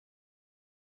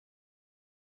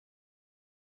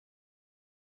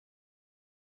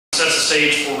sets the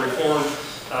stage for reform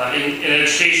in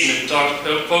education. If you talk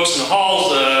to folks in the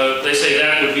halls, they say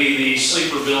that would be the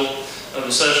sleeper bill of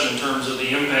the session in terms of the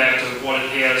impact of what it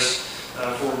has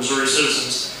for Missouri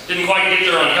citizens. Didn't quite get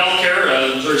there on health care.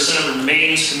 The Missouri Senate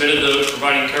remains committed though to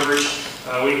providing coverage.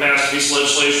 We passed a piece of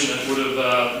legislation that would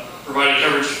have provided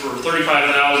coverage for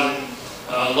 35,000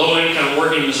 low-income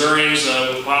working Missourians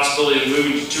with the possibility of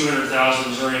moving to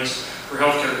 200,000 Missourians for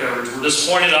health care coverage. We're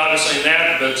disappointed obviously in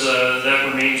that, but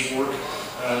that remains work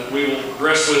we will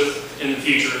progress with in the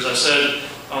future. As I said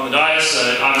on the dais,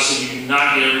 obviously you do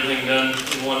not get everything done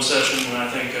in one session, and I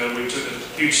think we took a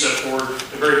huge step forward,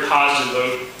 a very positive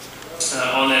vote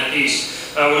on that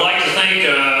piece. I would like to thank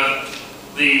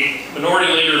the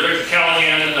Minority Leader, Victor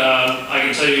Callahan. I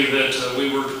can tell you that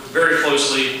we worked very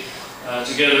closely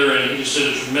together, and he just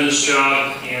did a tremendous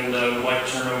job, and would like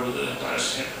to turn over the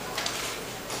dais to him.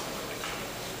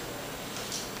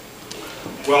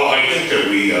 Well, I think that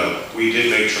we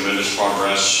did make tremendous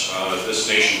progress. This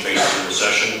nation faces a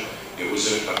recession. It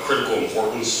was of critical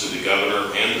importance to the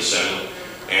governor and the Senate,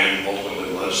 and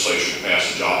ultimately the legislature to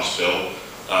pass the jobs bill.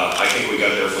 I think we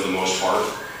got there for the most part.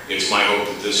 It's my hope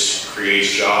that this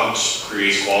creates jobs,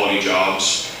 creates quality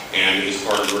jobs, and is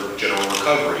part of general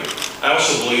recovery. I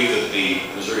also believe that the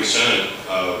Missouri Senate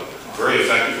very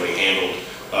effectively handled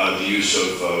the use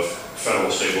of federal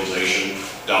stabilization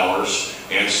dollars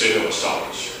and stimulus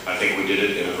dollars. I think we did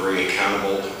it in a very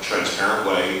accountable, transparent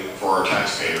way for our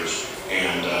taxpayers,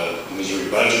 and the Missouri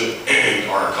budget and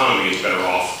our economy is better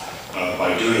off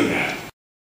by doing that.